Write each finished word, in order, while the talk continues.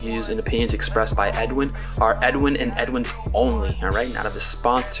Views and opinions expressed by Edwin are Edwin and Edwin's only, all right? Not of his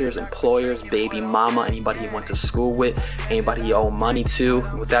sponsors, employers, baby mama, anybody he went to school with, anybody he owe money to.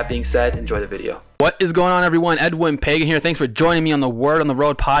 With that being said, enjoy the video. What is going on, everyone? Edwin Pagan here. Thanks for joining me on the Word on the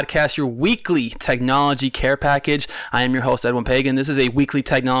Road podcast, your weekly technology care package. I am your host, Edwin Pagan. This is a weekly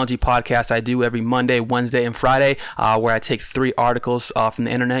technology podcast I do every Monday, Wednesday, and Friday, where I take 3 articles from the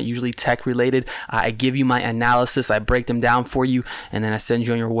internet, usually tech related. I give you my analysis, I break them down for you, and then I send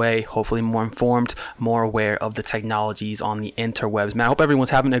you on your way, hopefully more informed, more aware of the technologies on the interwebs. Man, I hope everyone's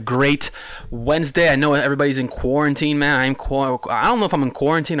having a great Wednesday. I know everybody's in quarantine, man. I don't know if I'm in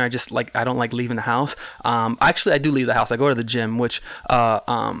quarantine or I don't like leaving the house. Actually, I do leave the house. I go to the gym, which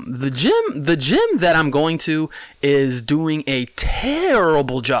the gym that I'm going to is doing a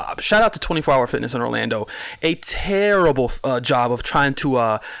terrible job. Shout out to 24 Hour Fitness in Orlando. A terrible job of trying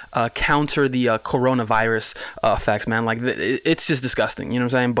to counter the coronavirus effects, man. Like, it's just disgusting, you know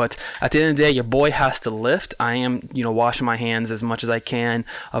what I'm saying? But at the end of the day, your boy has to lift. I am, washing my hands as much as I can,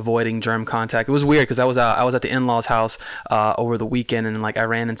 avoiding germ contact. It was weird because I was at the in-laws' house over the weekend, and I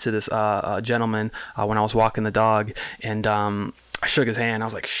ran into this gentleman when I was walking the dog, and I shook his hand. I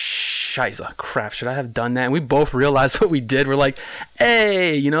was like, "Scheisse, crap! Should I have done that?" And we both realized what we did. We're like,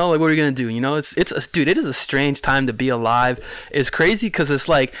 "Hey, what are we gonna do?" Dude, it is a strange time to be alive. It's crazy because it's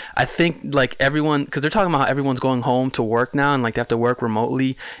like, I think everyone, because they're talking about how everyone's going home to work now and they have to work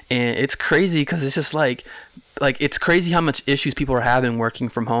remotely, and it's crazy because it's just like it's crazy how much issues people are having working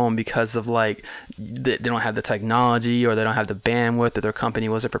from home because of they don't have the technology, or they don't have the bandwidth, or their company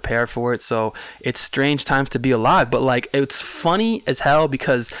wasn't prepared for it. So it's strange times to be alive. But it's funny as hell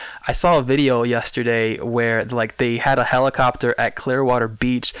because I saw a video yesterday where they had a helicopter at Clearwater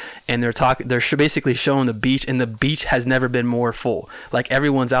Beach, and they're basically showing the beach, and the beach has never been more full.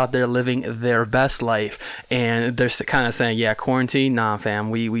 Everyone's out there living their best life, and they're kind of saying, "Yeah, quarantine, nah, fam,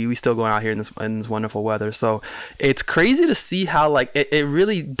 we still going out here in this wonderful weather." So it's crazy to see how it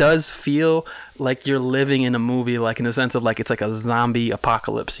really does feel like you're living in a movie, in the sense of it's like a zombie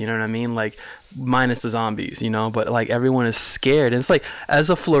apocalypse, you know what I mean? Minus the zombies, but everyone is scared. And it's as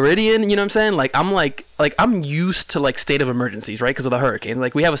a Floridian, you know what I'm saying? I'm used to state of emergencies, right? Because of the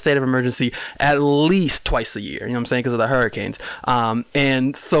hurricanes. We have a state of emergency at least twice a year, you know what I'm saying? Because of the hurricanes.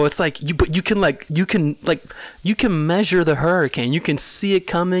 And so it's you can measure the hurricane, you can see it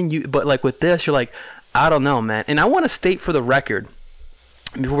coming. But with this, you're I don't know, man. And I want to state for the record,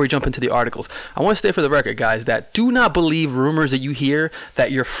 before we jump into the articles, I want to state for the record, guys, that do not believe rumors that you hear that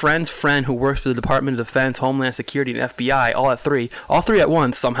your friend's friend who works for the Department of Defense, Homeland Security, and FBI, all three at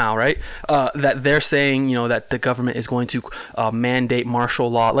once somehow, right? That they're saying, that the government is going to mandate martial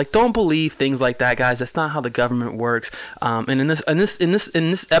law. Don't believe things like that, guys. That's not how the government works. And in this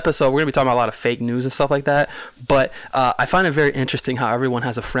episode, we're gonna be talking about a lot of fake news and stuff like that. But I find it very interesting how everyone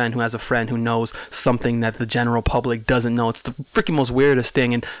has a friend who knows something that the general public doesn't know. It's the freaking most weirdest thing.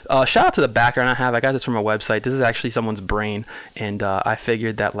 And shout out to the background I got this from a website. This is actually someone's brain, and I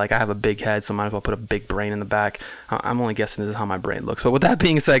figured that I have a big head, so I might as well put a big brain in the back. I'm only guessing this is how my brain looks. But with that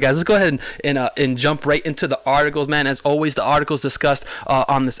being said, guys, let's go ahead and jump right into the articles, man. As always, the articles discussed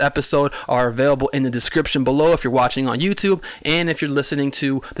on this episode are available in the description below if you're watching on YouTube, and if you're listening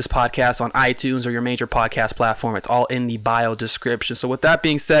to this podcast on iTunes or your major podcast platform, it's all in the bio description. So with that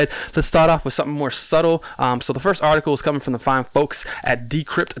being said, let's start off with something more subtle. So the first article is coming from the fine folks at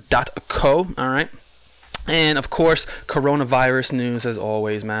Decrypt.co, all right? And of course, coronavirus news as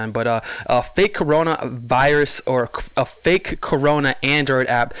always, man. But a fake coronavirus, or a fake corona Android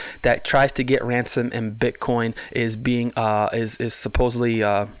app that tries to get ransom in Bitcoin is being is supposedly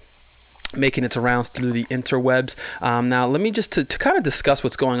making its rounds through the interwebs. Now, let me just to kind of discuss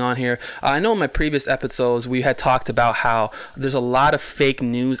what's going on here. I know in my previous episodes we had talked about how there's a lot of fake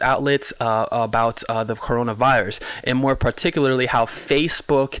news outlets about the coronavirus, and more particularly how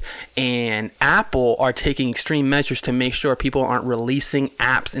Facebook and Apple are taking extreme measures to make sure people aren't releasing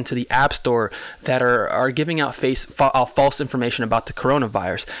apps into the App Store that are giving out false information about the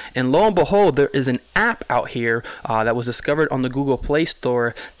coronavirus. And lo and behold, there is an app out here that was discovered on the Google Play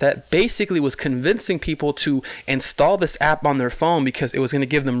Store that basically was convincing people to install this app on their phone because it was going to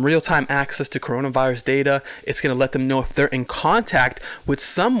give them real-time access to coronavirus data. It's going to let them know if they're in contact with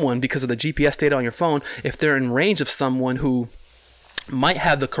someone because of the GPS data on your phone, if they're in range of someone who might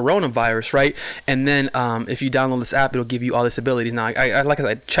have the coronavirus, right? And then if you download this app, it'll give you all these abilities. Now, I like I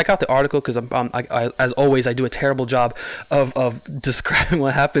said, check out the article, because as always, I do a terrible job of describing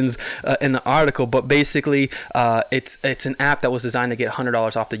what happens in the article. But basically, it's an app that was designed to get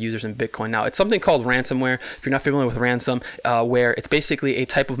 $100 off the users in Bitcoin. Now, it's something called ransomware. If you're not familiar with where it's basically a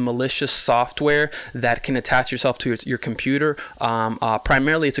type of malicious software that can attach yourself to your computer.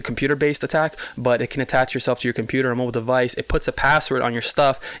 Primarily, it's a computer-based attack, but it can attach yourself to your computer or mobile device. It puts a password on your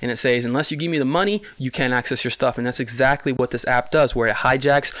stuff, and it says, unless you give me the money, you can't access your stuff. And that's exactly what this app does, where it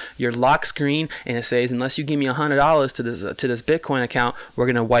hijacks your lock screen, and it says, unless you give me $100 to this Bitcoin account, we're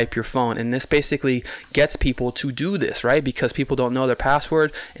gonna wipe your phone. And this basically gets people to do this, right? Because people don't know their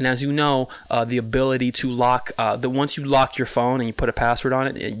password, and as you know, the ability to lock once you lock your phone and you put a password on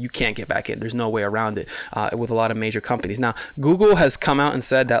it, you can't get back in. There's no way around it with a lot of major companies. Now, Google has come out and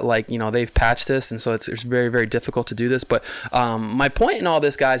said that, like, they've patched this, and so it's very, very difficult to do this. But my point in all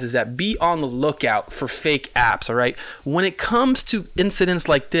this, guys, is that be on the lookout for fake apps, all right? When it comes to incidents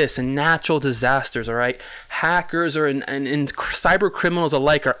like this and natural disasters, all right, hackers and cyber criminals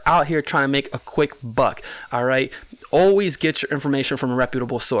alike are out here trying to make a quick buck, all right? Always get your information from a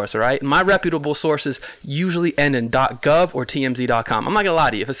reputable source, all right? My reputable sources usually end in .gov or TMZ.com. I'm not gonna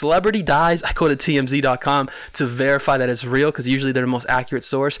lie to you. If a celebrity dies, I go to TMZ.com to verify that it's real, because usually they're the most accurate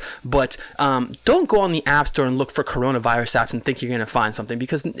source. But don't go on the App Store and look for coronavirus apps and think you're gonna find something,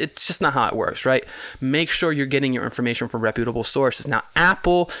 because it's just not how it works, right? Make sure you're getting your information from reputable sources. Now,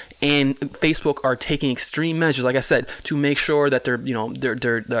 Apple and Facebook are taking extreme measures, like I said, to make sure that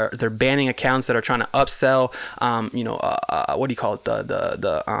they're banning accounts that are trying to upsell what do you call it,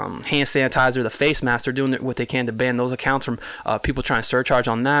 the hand sanitizer, the face mask. They're doing what they can to ban those accounts from people trying to surcharge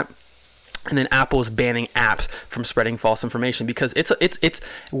on that. And then Apple is banning apps from spreading false information, because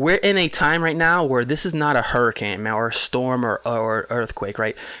we're in a time right now where this is not a hurricane, or a storm or earthquake,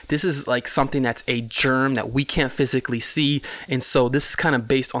 right? This is like something that's a germ that we can't physically see, and so this is kind of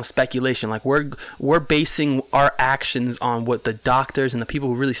based on speculation. Like we're basing our actions on what the doctors and the people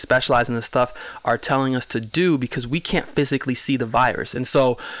who really specialize in this stuff are telling us to do, because we can't physically see the virus. And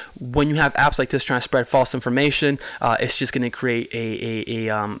so when you have apps like this trying to spread false information, it's just going to create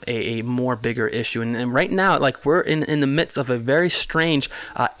a more bigger issue. And right now, like, we're in the midst of a very strange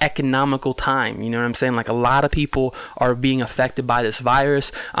economical time. You know what I'm saying? Like, a lot of people are being affected by this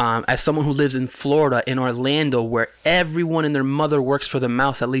virus. As someone who lives in Florida, in Orlando, where everyone and their mother works for the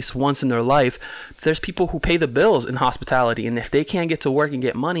mouse at least once in their life, there's people who pay the bills in hospitality, and if they can't get to work and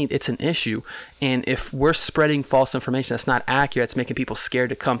get money, it's an issue. And if we're spreading false information that's not accurate, it's making people scared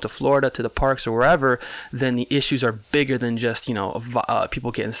to come to Florida, to the parks, or wherever, then the issues are bigger than just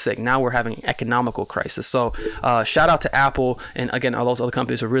people getting sick. Now we're having an economical crisis. So shout out to Apple and, again, all those other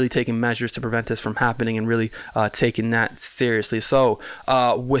companies who are really taking measures to prevent this from happening, and really taking that seriously. So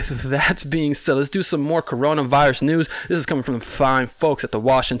with that being said, let's do some more coronavirus news. This is coming from the fine folks at the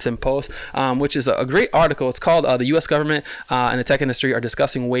Washington Post, which is a great article. It's called the U.S. government and the tech industry are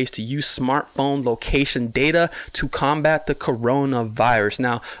discussing ways to use smartphone location data to combat the coronavirus.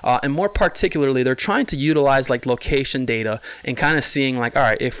 Now, and more particularly, they're trying to utilize like location data and kind of seeing like, all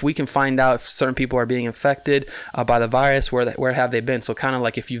right, if we can find out if certain people are being infected by the virus, where have they been? So kind of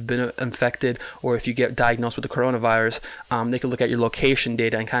like if you've been infected, or if you get diagnosed with the coronavirus, they can look at your location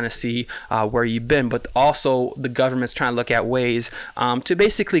data and kind of see where you've been. But also the government's trying to look at ways to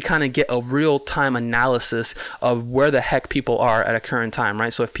basically kind of get a real-time analysis of where the heck people are at a current time,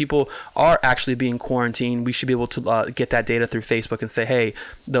 right? So if people are actually being quarantined, we should be able to get that data through Facebook and say, hey,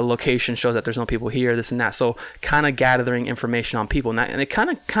 the location shows that there's no people here, this and that. So kind of gathering information on people, and it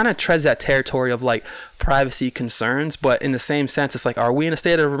kind of treads that territory of like privacy concerns, but in the same sense, it's like, are we in a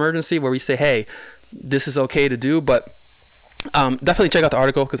state of emergency where we say, hey, this is okay to do? But definitely check out the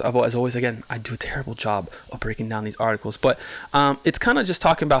article, because as always, again, I do a terrible job of breaking down these articles. But it's kind of just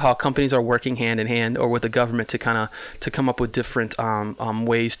talking about how companies are working hand in hand, or with the government, to come up with different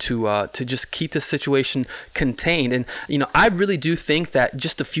ways to just keep the situation contained. And I really do think that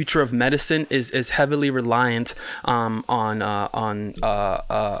just the future of medicine is heavily reliant on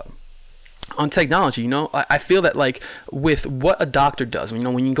technology. I feel that like with what a doctor does,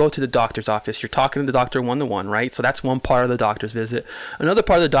 when you go to the doctor's office, you're talking to the doctor one-to-one, right? So that's one part of the doctor's visit. Another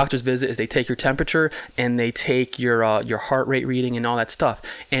part of the doctor's visit is they take your temperature and they take your heart rate reading and all that stuff.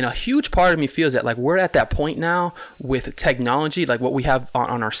 And a huge part of me feels that like we're at that point now with technology, like what we have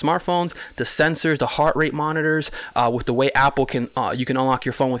on our smartphones, the sensors, the heart rate monitors, with the way Apple you can unlock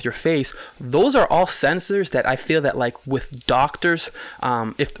your phone with your face. Those are all sensors that I feel that like with doctors,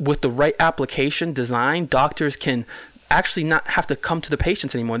 if with the right application design, doctors can actually not have to come to the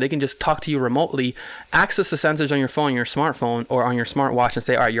patients anymore. They can just talk to you remotely, access the sensors on your phone, your smartphone, or on your smartwatch, and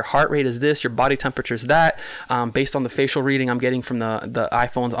say, all right, your heart rate is this, your body temperature is that, based on the facial reading I'm getting from the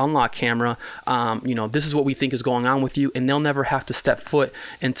iPhone's unlock camera, this is what we think is going on with you. And they'll never have to step foot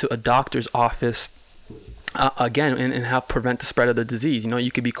into a doctor's office again, and help prevent the spread of the disease. You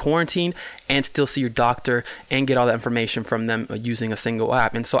could be quarantined and still see your doctor and get all that information from them using a single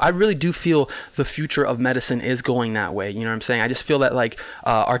app. And so I really do feel the future of medicine is going that way. You know what I'm saying? I just feel that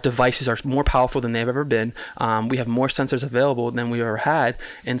our devices are more powerful than they've ever been. We have more sensors available than we've ever had.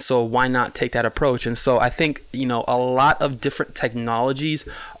 And so why not take that approach? And so I think, a lot of different technologies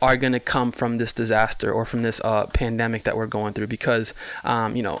are going to come from this disaster or from this pandemic that we're going through, because,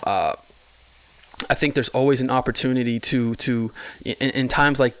 I think there's always an opportunity to in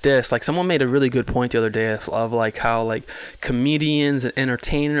times like this, like someone made a really good point the other day of like how like comedians and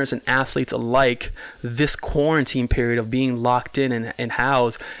entertainers and athletes alike, this quarantine period of being locked in and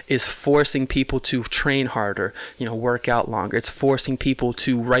housed is forcing people to train harder, work out longer. It's forcing people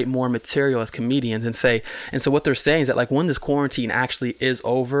to write more material as comedians and so what they're saying is that like when this quarantine actually is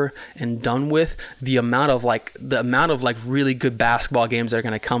over and done with, the amount of really good basketball games that are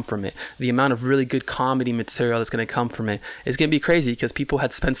going to come from it, the amount of really good comedy material that's going to come from it is going to be crazy, because people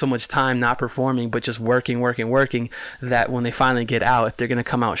had spent so much time not performing but just working that when they finally get out, they're going to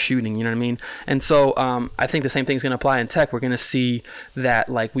come out shooting. You know what I mean? And so I think the same thing is going to apply in tech. We're going to see that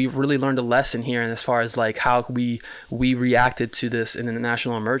like we've really learned a lesson here, and as far as like how we reacted to this in a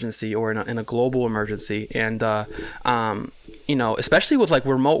national emergency or in a global emergency, and especially with like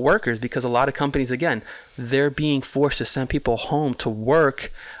remote workers, because a lot of companies, again, they're being forced to send people home to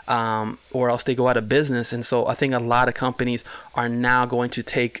work, or else they go out of business. And so I think a lot of companies are now going to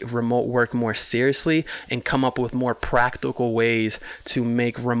take remote work more seriously and come up with more practical ways to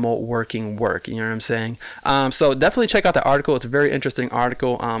make remote working work. You know what I'm saying? So definitely check out the article. It's a very interesting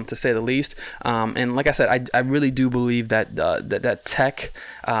article, to say the least. And like I said, I really do believe that that tech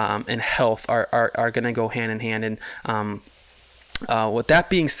and health are going to go hand in hand. And with that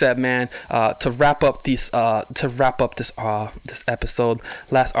being said, man, to wrap up this episode,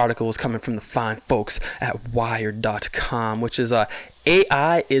 last article was coming from the fine folks at Wired.com, which is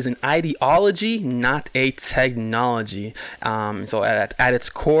AI is an ideology, not a technology. So at its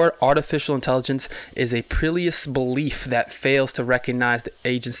core, artificial intelligence is a perilous belief that fails to recognize the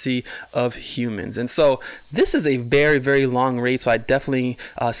agency of humans. And so this is a very, very long read. So I definitely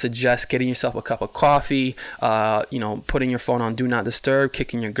suggest getting yourself a cup of coffee, putting your phone on Do Not Disturb,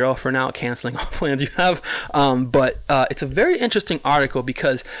 kicking your girlfriend out, canceling all plans you have. But it's a very interesting article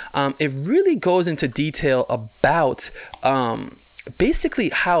because it really goes into detail about basically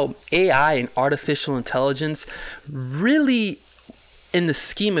how AI and artificial intelligence really, in the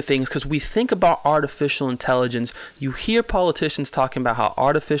scheme of things, because we think about artificial intelligence, you hear politicians talking about how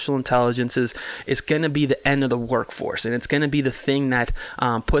artificial intelligence is going to be the end of the workforce, and it's going to be the thing that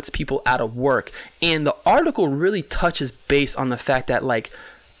puts people out of work. And the article really touches base on the fact that like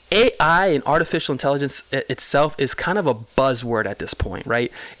AI and artificial intelligence itself is kind of a buzzword at this point, right?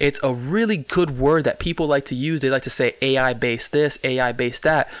 It's a really good word that people like to use. They like to say AI based this, AI based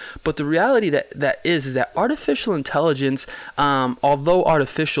that. But the reality that is that artificial intelligence, although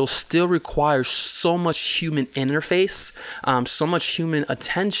artificial, still requires so much human interface, so much human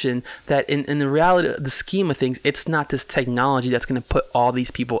attention, that in the reality, the scheme of things, it's not this technology that's going to put all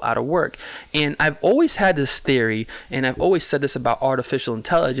these people out of work. And I've always had this theory, and I've always said this about artificial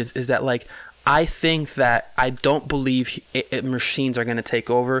intelligence, is that like I think that I don't believe machines are going to take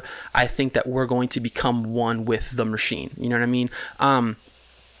over. I think that we're going to become one with the machine. You know what I mean?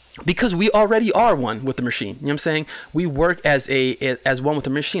 Because we already are one with the machine. You know what I'm saying? We work as one with the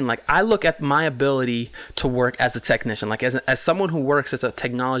machine. Like I look at my ability to work as a technician, like as someone who works as a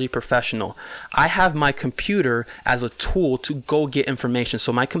technology professional. I have my computer as a tool to go get information.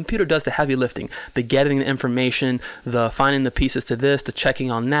 So my computer does the heavy lifting, the getting the information, the finding the pieces to this, the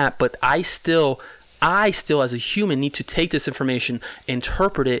checking on that. But I still as a human need to take this information,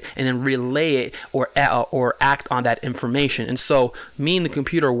 interpret it, and then relay it or act on that information. And so me and the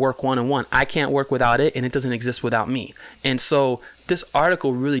computer work one-on-one. I can't work without it, and it doesn't exist without me. And so this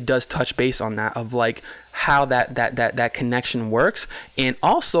article really does touch base on that, of like how that connection works, and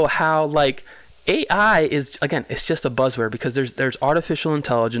also how like AI is, again, it's just a buzzword, because there's artificial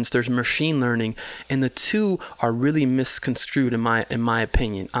intelligence, there's machine learning, and the two are really misconstrued in my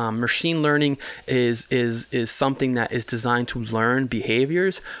opinion. Machine learning is something that is designed to learn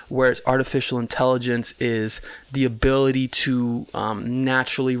behaviors, whereas artificial intelligence is the ability to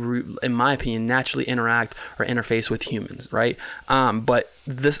naturally, in my opinion, naturally interact or interface with humans, right? But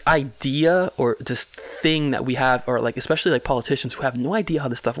this idea or this thing that we have, or like especially like politicians who have no idea how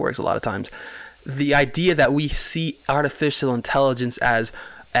this stuff works a lot of times, the idea that we see artificial intelligence as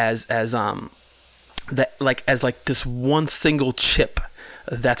that like as like this one single chip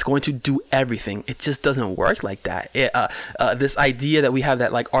that's going to do everything. It just doesn't work like that. This idea that we have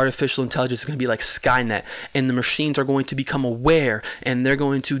that like artificial intelligence is going to be like Skynet and the machines are going to become aware and they're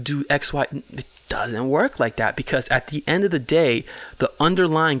going to do X, Y. It doesn't work like that, because at the end of the day, the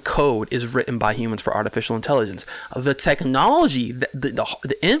underlying code is written by humans for artificial intelligence. The technology,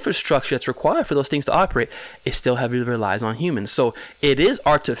 the infrastructure that's required for those things to operate, it still heavily relies on humans. So it is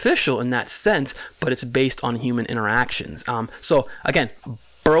artificial in that sense, but it's based on human interactions. So again,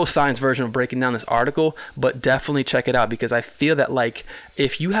 bro science version of breaking down this article, but definitely check it out, because I feel that like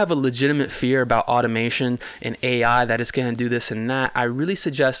if you have a legitimate fear about automation and AI, that it's going to do this and that, I really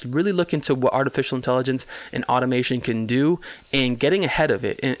suggest really look into what artificial intelligence and automation can do and getting ahead of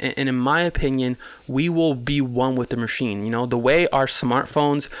it. And in my opinion, we will be one with the machine. You know, the way our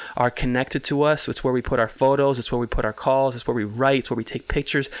smartphones are connected to us, it's where we put our photos, it's where we put our calls, it's where we write, it's where we take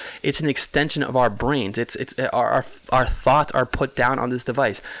pictures. It's an extension of our brains. It's our thoughts are put down on this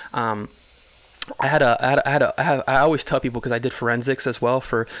device. I always tell people, because I did forensics as well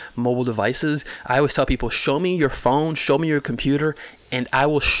for mobile devices, I always tell people, show me your phone, show me your computer, and I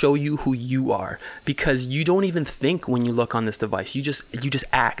will show you who you are, because you don't even think when you look on this device. You just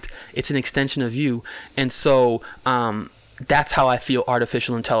act. It's an extension of you. And so that's how I feel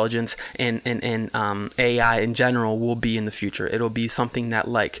artificial intelligence and AI in general will be in the future. It'll be something that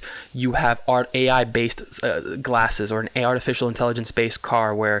like you have AI based glasses or an artificial intelligence based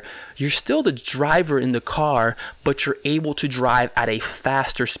car, where you're still the driver in the car, but you're able to drive at a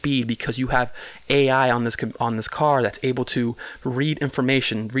faster speed because you have AI on this car that's able to read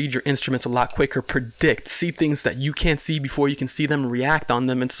information, read your instruments a lot quicker, predict, see things that you can't see before you can see them, react on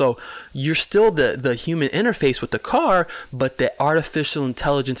them. And so you're still the human interface with the car, but the artificial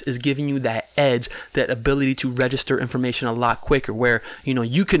intelligence is giving you that edge, that ability to register information a lot quicker, where, you know,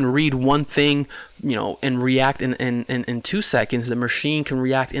 you can read one thing, you know, and react in 2 seconds. The machine can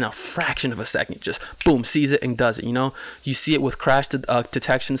react in a fraction of a second. Just boom, sees it and does it. You know, you see it with crash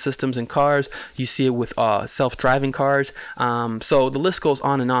detection systems in cars. You see it with self-driving cars. So the list goes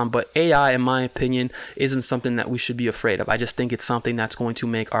on and on. But AI, in my opinion, isn't something that we should be afraid of. I just think it's something that's going to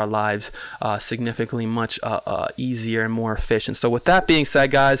make our lives significantly much easier and more efficient. So with that being said,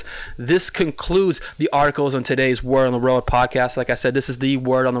 guys, this concludes the articles on today's Word on the Road podcast. Like I said, this is the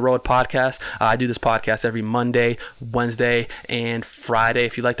Word on the Road podcast. I do this podcast every Monday, Wednesday, and Friday.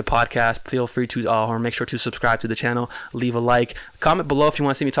 If you like the podcast, feel free to or make sure to subscribe to the channel, leave a like, comment below if you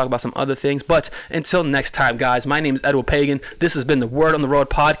want to see me talk about some other things. But until next time, guys, my name is Edward Pagan. This has been the Word on the Road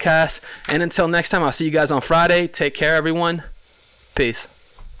podcast, and until next time, I'll see you guys on Friday. Take care, everyone. Peace.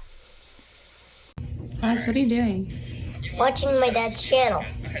 Alex, what are you doing? Watching my dad's channel.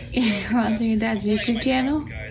 Watching your dad's YouTube channel?